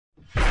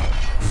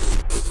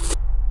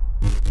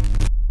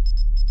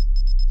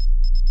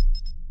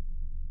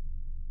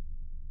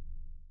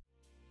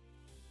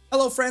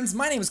friends,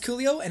 my name is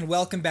Koolio and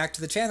welcome back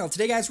to the channel.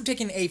 Today guys, we're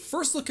taking a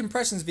first look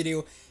impressions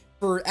video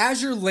for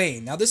Azur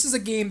Lane. Now this is a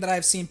game that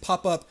I've seen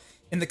pop up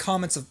in the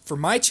comments for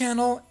my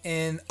channel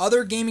and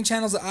other gaming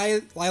channels that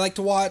I like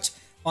to watch,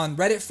 on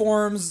Reddit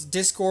forums,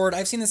 Discord.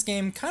 I've seen this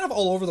game kind of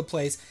all over the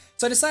place.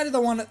 So I decided I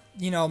want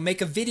to,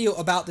 make a video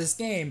about this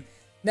game.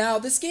 Now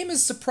this game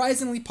is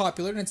surprisingly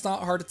popular and it's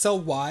not hard to tell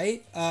why.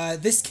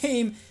 This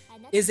game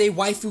is a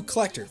waifu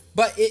collector,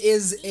 but it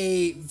is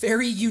a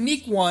very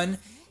unique one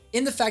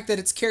in the fact that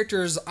its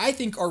characters, I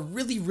think, are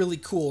really, really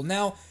cool.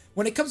 Now,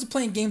 when it comes to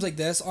playing games like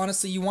this,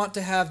 honestly, you want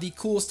to have the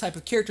coolest type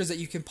of characters that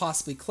you can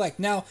possibly collect.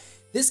 Now,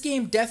 this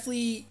game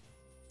definitely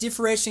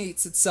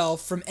differentiates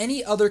itself from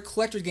any other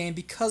collector game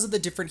because of the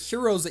different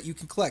heroes that you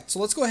can collect. So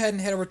let's go ahead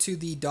and head over to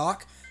the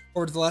dock,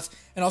 over to the left,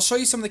 and I'll show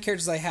you some of the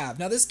characters I have.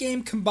 Now, this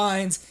game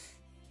combines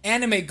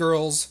anime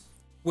girls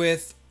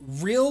with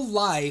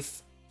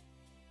real-life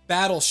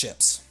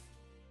battleships.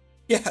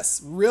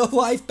 Yes,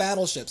 real-life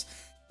battleships.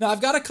 Now, I've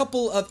got a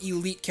couple of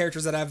elite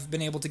characters that I've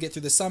been able to get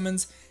through the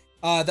summons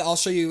that I'll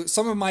show you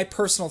some of my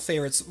personal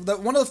favorites.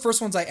 One of the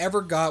first ones I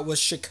ever got was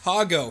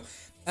Chicago,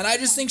 and I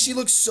just think she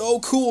looks so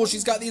cool.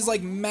 She's got these,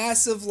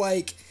 massive,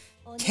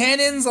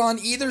 cannons on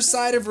either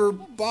side of her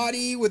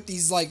body with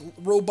these,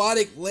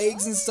 robotic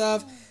legs and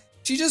stuff.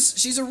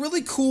 She's a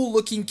really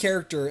cool-looking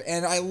character,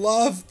 and I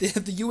love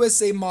the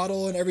USA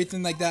model and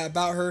everything like that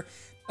about her.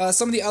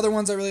 Some of the other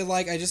ones I really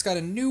like, I just got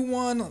a new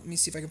one. Let me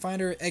see if I can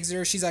find her.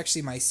 Exeter, she's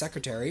actually my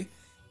secretary.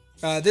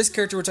 This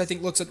character, which I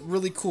think looks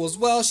really cool as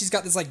well. She's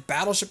got this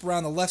battleship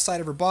around the left side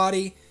of her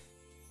body.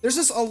 There's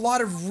just a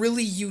lot of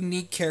really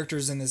unique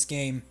characters in this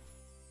game.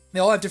 They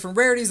all have different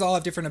rarities, they all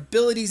have different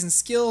abilities and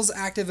skills,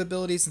 active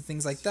abilities and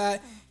things like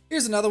that.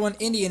 Here's another one,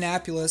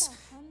 Indianapolis.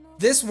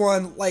 This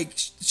one,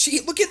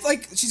 she's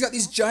got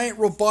these giant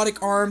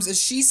robotic arms.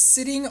 Is she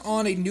sitting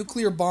on a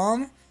nuclear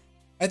bomb?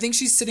 I think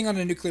she's sitting on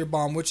a nuclear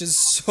bomb, which is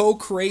so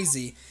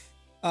crazy.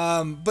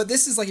 But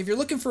this is if you're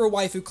looking for a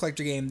waifu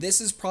collector game,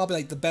 this is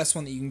probably the best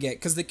one that you can get,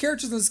 because the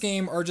characters in this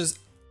game are just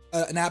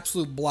an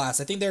absolute blast.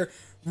 I think they're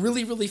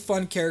really, really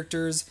fun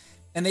characters,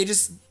 and they're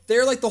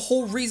the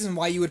whole reason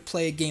why you would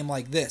play a game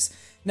like this.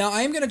 Now,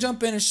 I am going to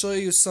jump in and show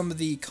you some of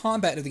the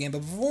combat of the game, but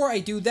before I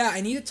do that,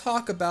 I need to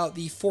talk about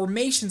the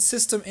formation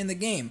system in the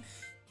game.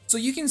 So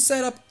you can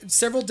set up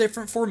several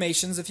different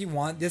formations if you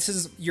want. This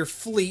is your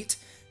fleet.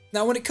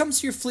 Now, when it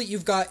comes to your fleet,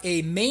 you've got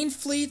a main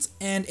fleet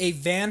and a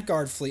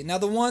vanguard fleet. Now,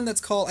 the one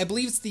that's called, I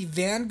believe it's the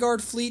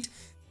vanguard fleet,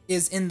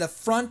 is in the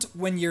front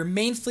when your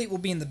main fleet will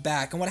be in the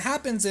back. And what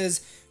happens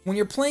is, when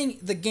you're playing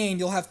the game,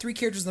 you'll have 3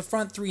 characters in the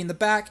front, 3 in the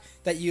back,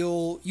 that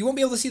you won't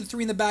be able to see the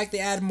 3 in the back. They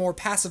add more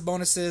passive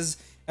bonuses,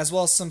 as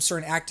well as some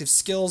certain active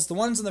skills. The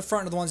ones in the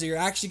front are the ones that you're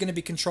actually going to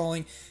be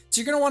controlling. So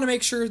you're going to want to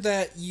make sure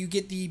that you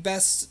get the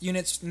best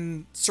units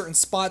in certain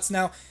spots.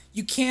 Now,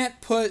 you can't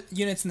put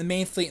units in the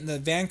main fleet and the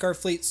vanguard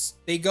fleets.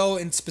 They go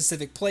in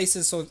specific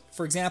places. So,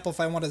 for example, if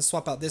I wanted to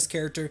swap out this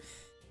character,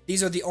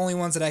 these are the only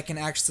ones that I can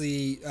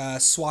actually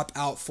swap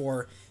out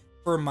for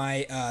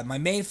my my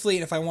main fleet.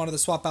 And if I wanted to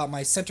swap out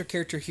my center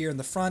character here in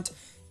the front,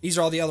 these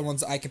are all the other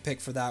ones that I can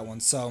pick for that one.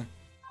 So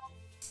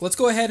let's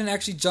go ahead and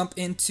actually jump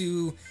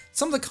into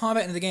some of the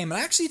combat in the game.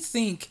 And I actually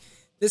think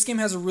this game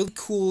has a really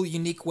cool,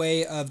 unique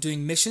way of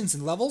doing missions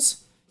and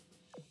levels.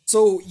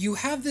 So you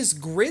have this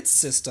grid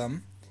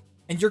system,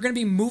 and you're going to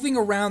be moving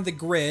around the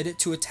grid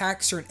to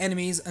attack certain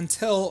enemies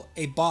until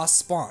a boss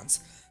spawns.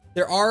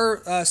 There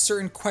are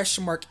certain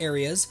question mark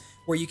areas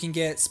where you can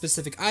get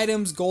specific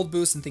items, gold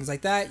boosts, and things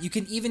like that. You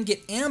can even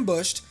get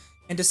ambushed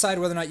and decide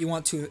whether or not you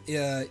want to,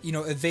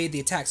 evade the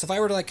attack. So if I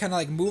were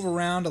to move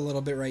around a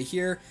little bit right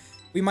here,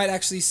 we might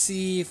actually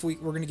see if we're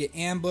going to get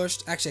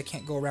ambushed. Actually, I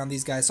can't go around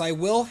these guys, so I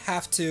will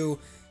have to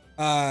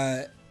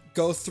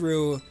go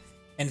through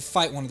and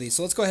fight one of these.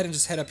 So let's go ahead and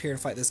just head up here and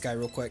fight this guy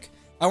real quick.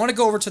 I want to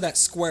go over to that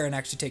square and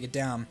actually take it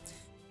down.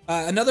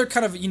 Another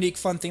kind of unique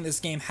fun thing this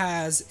game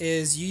has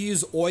is you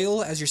use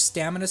oil as your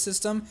stamina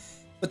system.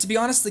 But to be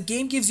honest, the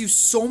game gives you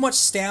so much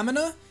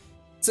stamina,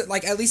 so,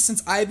 at least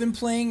since I've been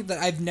playing, that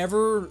I've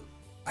never...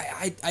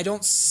 I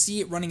don't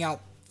see it running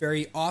out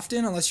very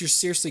often unless you're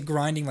seriously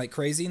grinding like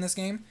crazy in this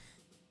game.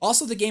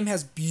 Also, the game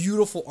has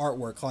beautiful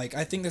artwork.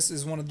 I think this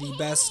is one of the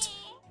best,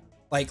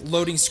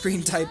 loading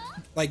screen type,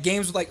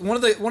 games. One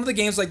of the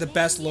games the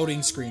best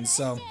loading screens.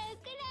 So,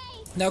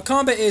 now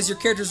combat is your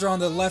characters are on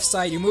the left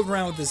side. You move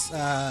around with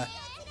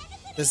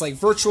this,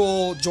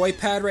 virtual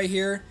joypad right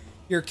here.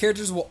 Your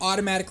characters will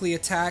automatically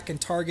attack and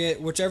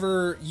target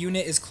whichever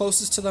unit is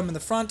closest to them in the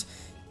front,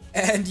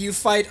 and you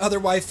fight other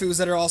waifus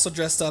that are also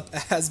dressed up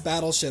as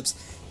battleships.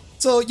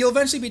 So you'll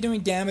eventually be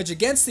doing damage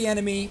against the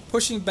enemy,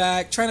 pushing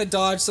back, trying to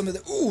dodge some of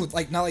the... Ooh,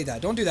 not like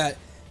that. Don't do that.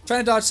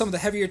 Trying to dodge some of the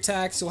heavier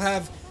attacks. You'll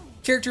have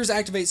characters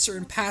activate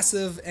certain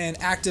passive and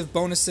active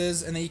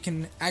bonuses, and then you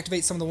can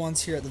activate some of the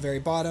ones here at the very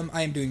bottom.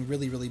 I am doing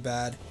really, really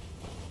bad.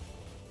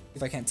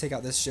 If I can't take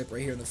out this ship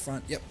right here in the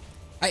front. Yep.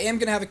 I am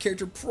going to have a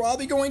character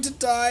probably going to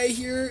die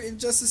here in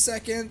just a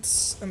second.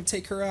 I'm going to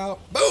take her out.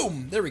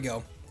 Boom! There we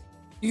go.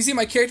 You can see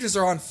my characters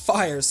are on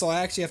fire, so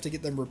I actually have to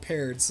get them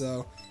repaired,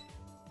 so...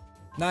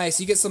 Nice.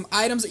 You get some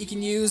items that you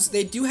can use.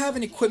 They do have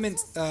an equipment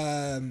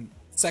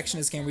section in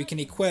this game where you can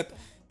equip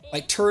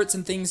like turrets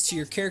and things to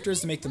your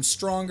characters to make them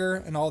stronger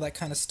and all that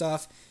kind of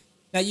stuff.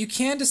 Now you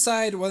can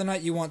decide whether or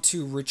not you want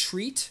to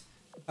retreat.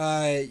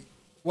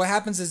 What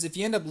happens is if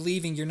you end up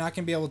leaving, you're not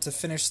going to be able to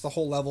finish the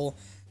whole level.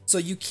 So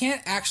you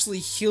can't actually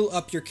heal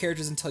up your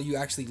characters until you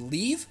actually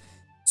leave.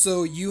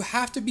 So you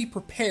have to be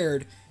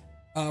prepared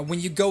when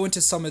you go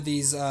into some of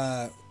these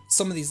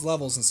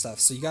levels and stuff.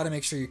 So you got to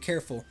make sure you're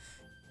careful.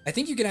 I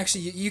think you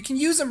can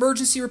use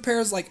emergency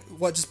repairs like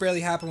what just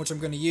barely happened, which I'm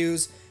going to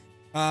use.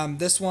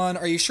 This one,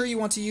 are you sure you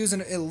want to use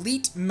an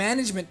elite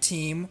management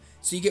team?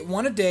 So you get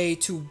one a day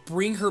to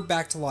bring her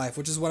back to life,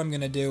 which is what I'm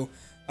going to do.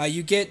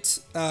 You get,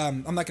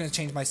 I'm not going to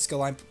change my skill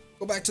line.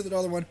 Go back to the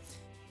other one.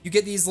 You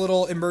get these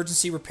little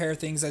emergency repair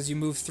things as you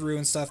move through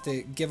and stuff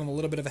to give them a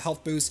little bit of a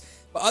health boost.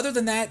 But other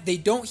than that, they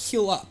don't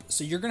heal up.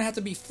 So you're going to have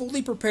to be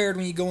fully prepared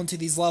when you go into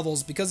these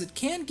levels because it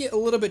can get a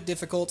little bit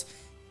difficult,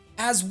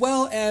 as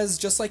well as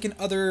just like in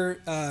other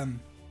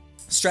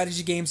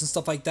strategy games and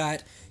stuff like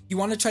that. You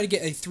want to try to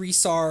get a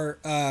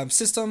 3-star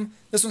system.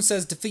 This one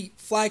says defeat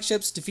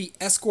flagships, defeat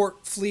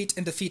escort fleet,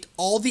 and defeat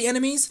all the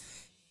enemies.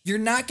 You're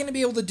not going to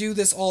be able to do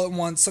this all at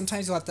once.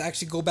 Sometimes you'll have to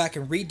actually go back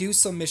and redo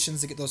some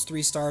missions to get those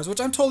 3 stars,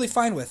 which I'm totally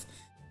fine with.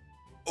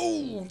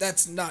 Oh,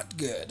 that's not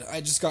good.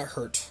 I just got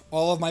hurt.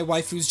 All of my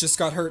waifus just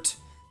got hurt.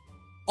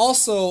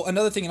 Also,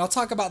 another thing, and I'll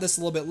talk about this a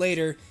little bit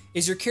later,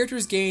 is your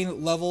characters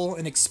gain level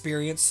and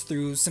experience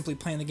through simply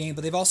playing the game,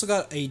 but they've also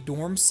got a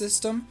dorm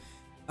system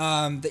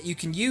that you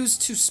can use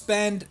to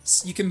spend.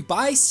 You can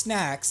buy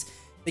snacks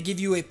that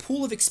give you a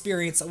pool of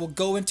experience that will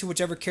go into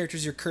whichever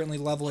characters you're currently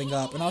leveling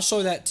up, and I'll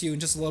show that to you in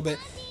just a little bit.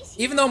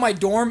 Even though my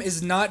dorm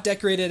is not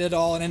decorated at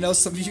all, and I know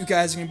some of you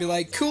guys are going to be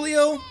like,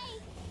 Koolio,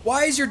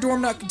 why is your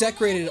dorm not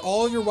decorated?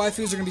 All of your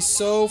waifus are going to be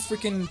so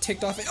freaking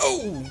ticked off.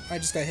 Oh, I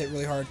just got hit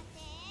really hard.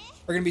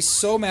 Are going to be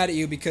so mad at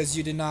you because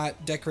you did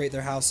not decorate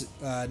their house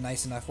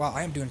nice enough. Wow,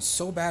 I am doing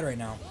so bad right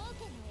now.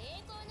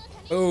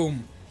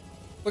 Boom.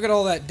 Look at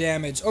all that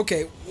damage.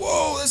 Okay,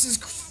 whoa, this is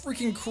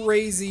freaking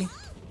crazy.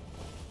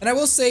 And I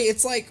will say,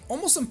 it's like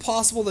almost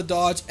impossible to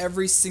dodge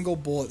every single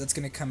bullet that's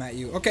going to come at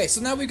you. Okay,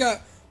 so now we've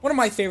got one of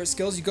my favorite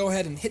skills. You go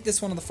ahead and hit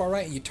this one on the far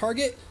right and you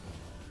target.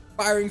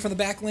 Firing from the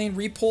back lane,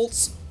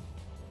 repulse.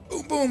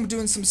 Boom, boom,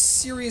 doing some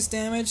serious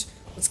damage.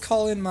 Let's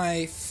call in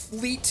my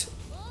fleet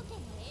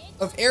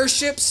of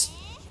airships.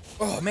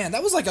 Oh man,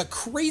 that was like a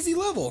crazy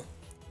level.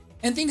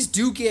 And things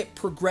do get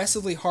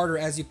progressively harder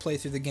as you play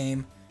through the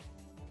game.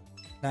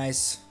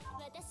 Nice.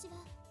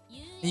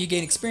 And you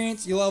gain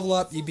experience, you level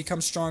up, you become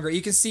stronger.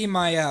 You can see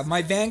my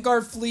my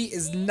Vanguard fleet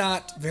is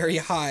not very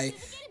high,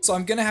 so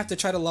I'm gonna have to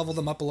try to level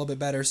them up a little bit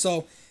better.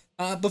 So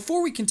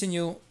before we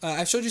continue,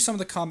 I've showed you some of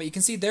the combat. You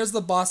can see there's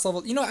the boss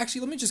level. You know,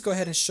 actually, let me just go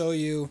ahead and show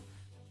you.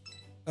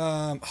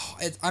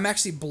 I'm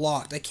actually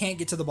blocked. I can't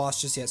get to the boss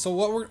just yet. So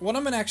what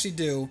I'm gonna actually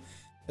do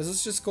is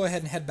let's just go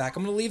ahead and head back.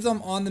 I'm gonna leave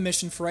them on the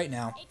mission for right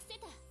now.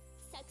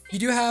 You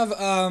do have,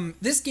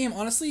 this game,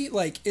 honestly,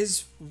 like,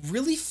 is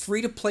really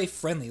free-to-play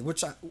friendly,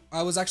 which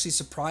I was actually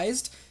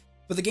surprised.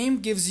 But the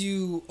game gives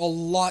you a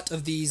lot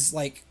of these,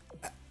 like,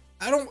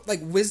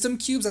 wisdom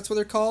cubes, that's what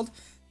they're called,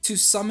 to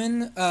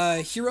summon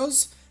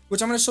heroes,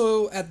 which I'm going to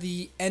show at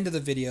the end of the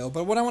video.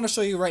 But what I want to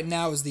show you right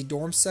now is the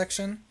dorm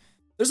section.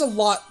 There's a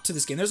lot to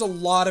this game. There's a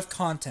lot of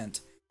content.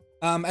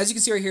 As you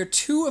can see right here,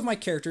 2 of my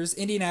characters,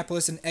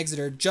 Indianapolis and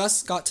Exeter,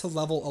 just got to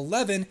level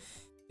 11,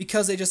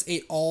 because they just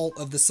ate all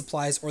of the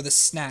supplies or the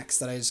snacks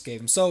that I just gave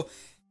them. So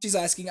she's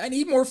asking, I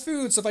need more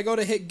food. So if I go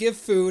to hit give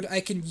food,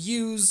 I can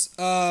use,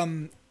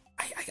 I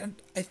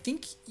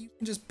think you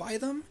can just buy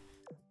them.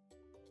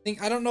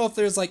 I don't know if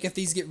there's like, if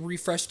these get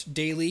refreshed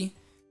daily,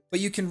 but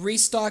you can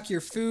restock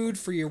your food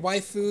for your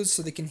waifus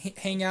so they can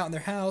hang out in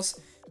their house.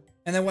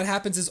 And then what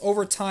happens is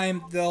over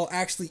time, they'll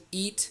actually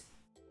eat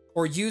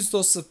or use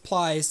those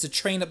supplies to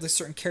train up the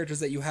certain characters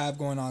that you have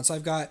going on. So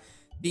I've got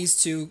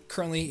these 2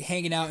 currently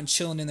hanging out and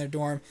chilling in their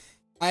dorm.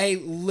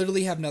 I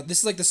literally have no. This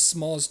is like the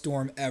smallest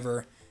dorm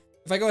ever.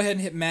 If I go ahead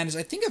and hit manage,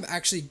 I think I've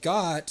actually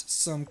got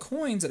some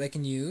coins that I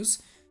can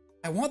use.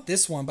 I want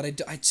this one, but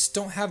I just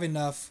don't have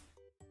enough.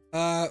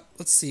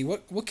 Let's see.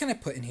 What can I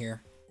put in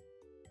here?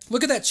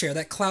 Look at that chair,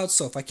 that cloud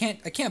sofa. I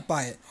can't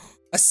buy it.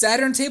 A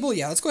Saturn table?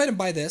 Yeah, let's go ahead and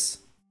buy this.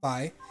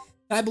 Buy.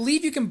 And I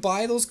believe you can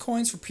buy those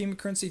coins for premium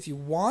currency if you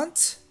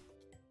want.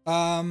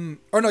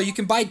 Or no, you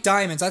can buy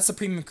diamonds. That's the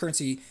premium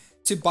currency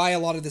to buy a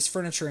lot of this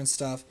furniture and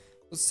stuff.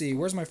 Let's see,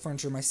 where's my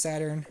furniture? My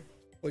Saturn.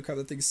 Holy crap,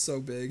 that thing's so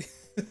big.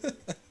 Go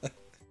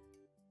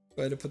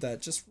ahead and put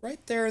that just right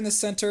there in the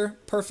center.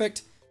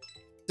 Perfect.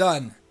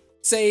 Done.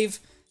 Save.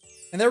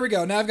 And there we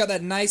go. Now I've got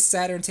that nice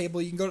Saturn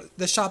table. You can go to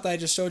the shop that I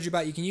just showed you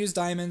about. You can use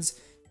diamonds,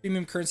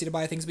 premium currency to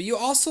buy things, but you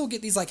also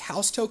get these like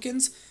house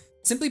tokens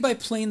simply by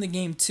playing the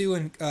game too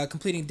and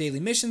completing daily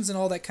missions and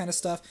all that kind of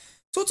stuff.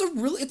 So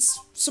it's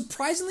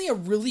surprisingly a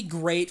really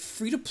great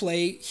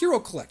free-to-play hero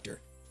collector.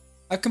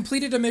 I've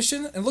completed a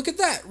mission, and look at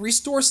that!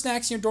 Restore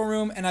snacks in your dorm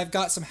room, and I've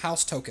got some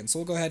house tokens. So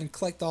we'll go ahead and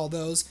collect all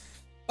those.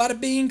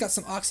 Bada bing, got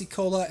some Oxy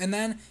Cola, and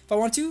then if I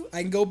want to,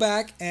 I can go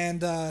back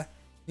and,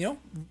 you know,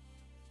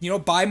 you know,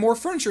 buy more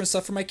furniture and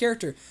stuff for my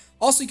character.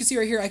 Also, you can see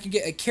right here, I can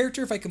get a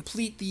character if I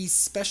complete the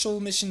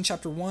special mission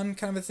chapter 1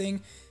 kind of a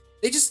thing.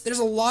 There's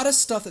a lot of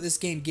stuff that this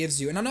game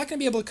gives you, and I'm not going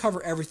to be able to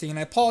cover everything, and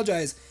I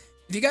apologize.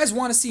 If you guys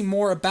want to see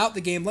more about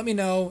the game, let me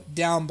know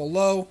down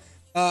below.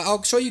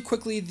 I'll show you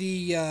quickly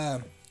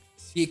the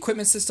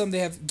equipment system. They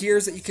have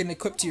gears that you can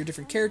equip to your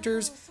different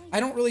characters. I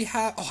don't really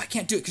have... Oh, I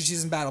can't do it because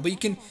she's in battle, but you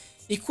can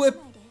equip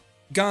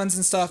guns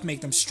and stuff,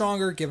 make them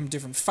stronger, give them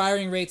different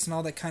firing rates and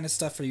all that kind of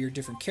stuff for your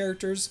different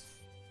characters.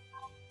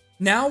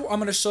 Now I'm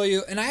going to show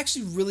you, and I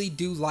actually really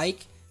do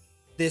like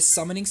this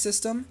summoning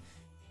system.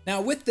 Now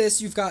with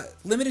this, you've got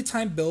limited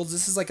time builds.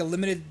 This is like a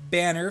limited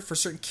banner for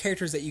certain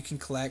characters that you can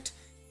collect.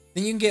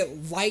 Then you can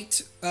get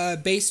light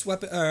based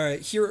weapon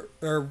here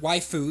or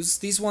waifus.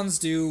 These ones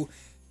do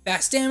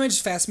fast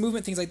damage, fast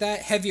movement, things like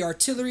that, heavy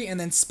artillery, and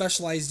then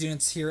specialized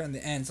units here in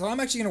the end. So I'm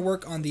actually going to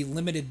work on the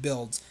limited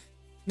builds.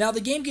 Now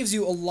the game gives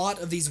you a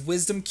lot of these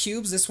wisdom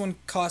cubes. This one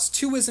costs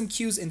 2 wisdom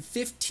cubes and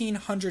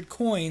 1,500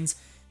 coins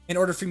in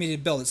order for me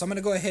to build it. So I'm going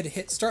to go ahead and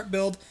hit start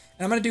build,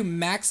 and I'm going to do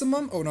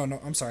maximum. Oh no,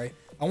 I'm sorry.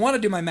 I want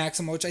to do my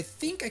maximum, which I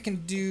think I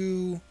can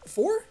do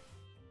 4?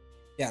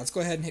 Yeah, let's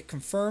go ahead and hit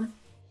confirm.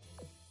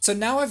 So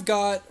now I've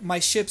got my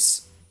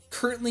ships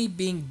currently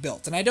being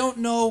built, and I don't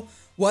know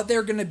what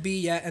they're going to be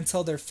yet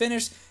until they're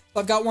finished. So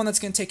I've got one that's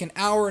going to take 1.5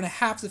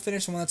 hours to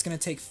finish, and one that's going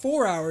to take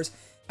 4 hours.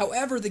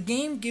 However, the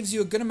game gives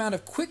you a good amount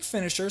of quick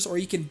finishers, or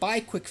you can buy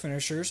quick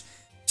finishers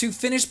to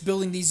finish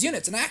building these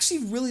units, and I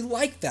actually really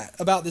like that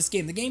about this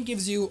game. The game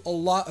gives you a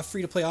lot of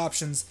free-to-play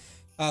options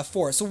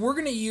for it. So we're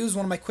going to use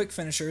one of my quick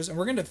finishers, and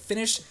we're going to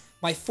finish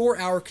my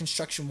 4-hour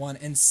construction one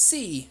and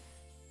see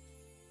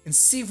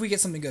if we get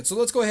something good. So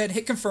let's go ahead and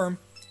hit confirm.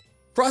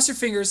 Cross your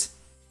fingers.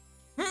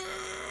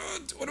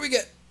 What do we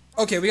get?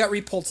 Okay, we got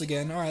repulse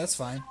again. All right, that's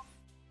fine.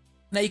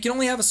 Now you can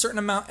only have a certain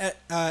amount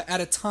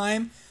at a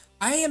time.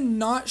 I am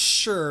not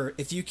sure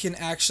if you can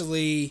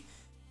actually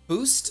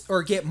boost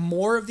or get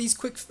more of these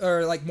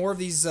more of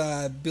these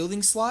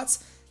building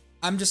slots.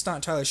 I'm just not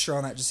entirely sure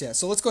on that just yet.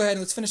 So let's go ahead and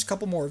let's finish a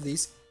couple more of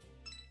these.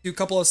 Do a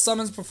couple of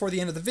summons before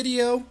the end of the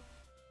video.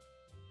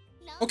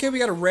 Okay, we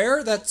got a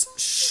rare. That's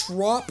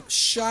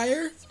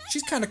Shropshire.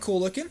 She's kind of cool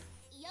looking.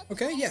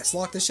 Okay, yes,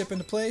 lock this ship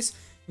into place.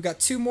 We got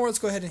 2 more. Let's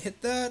go ahead and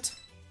hit that.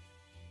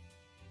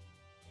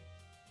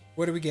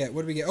 What do we get?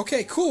 What do we get?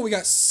 Okay, cool. We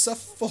got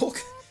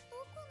Suffolk.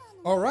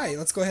 All right,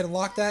 let's go ahead and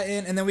lock that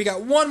in. And then we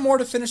got 1 more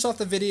to finish off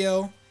the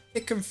video.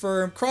 Hit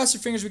confirm. Cross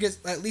your fingers we get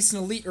at least an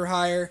elite or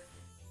higher.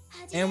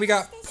 And we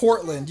got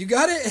Portland. You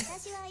gotta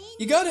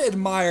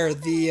admire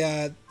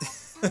the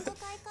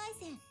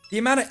the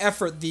amount of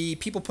effort the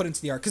people put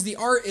into the art, because the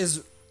art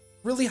is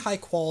really high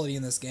quality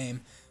in this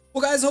game.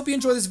 Well guys, I hope you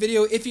enjoyed this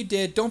video. If you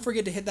did, don't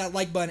forget to hit that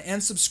like button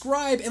and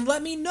subscribe, and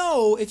let me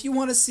know if you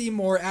want to see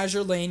more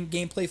Azur Lane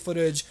gameplay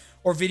footage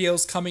or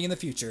videos coming in the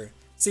future.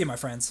 See you, my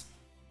friends.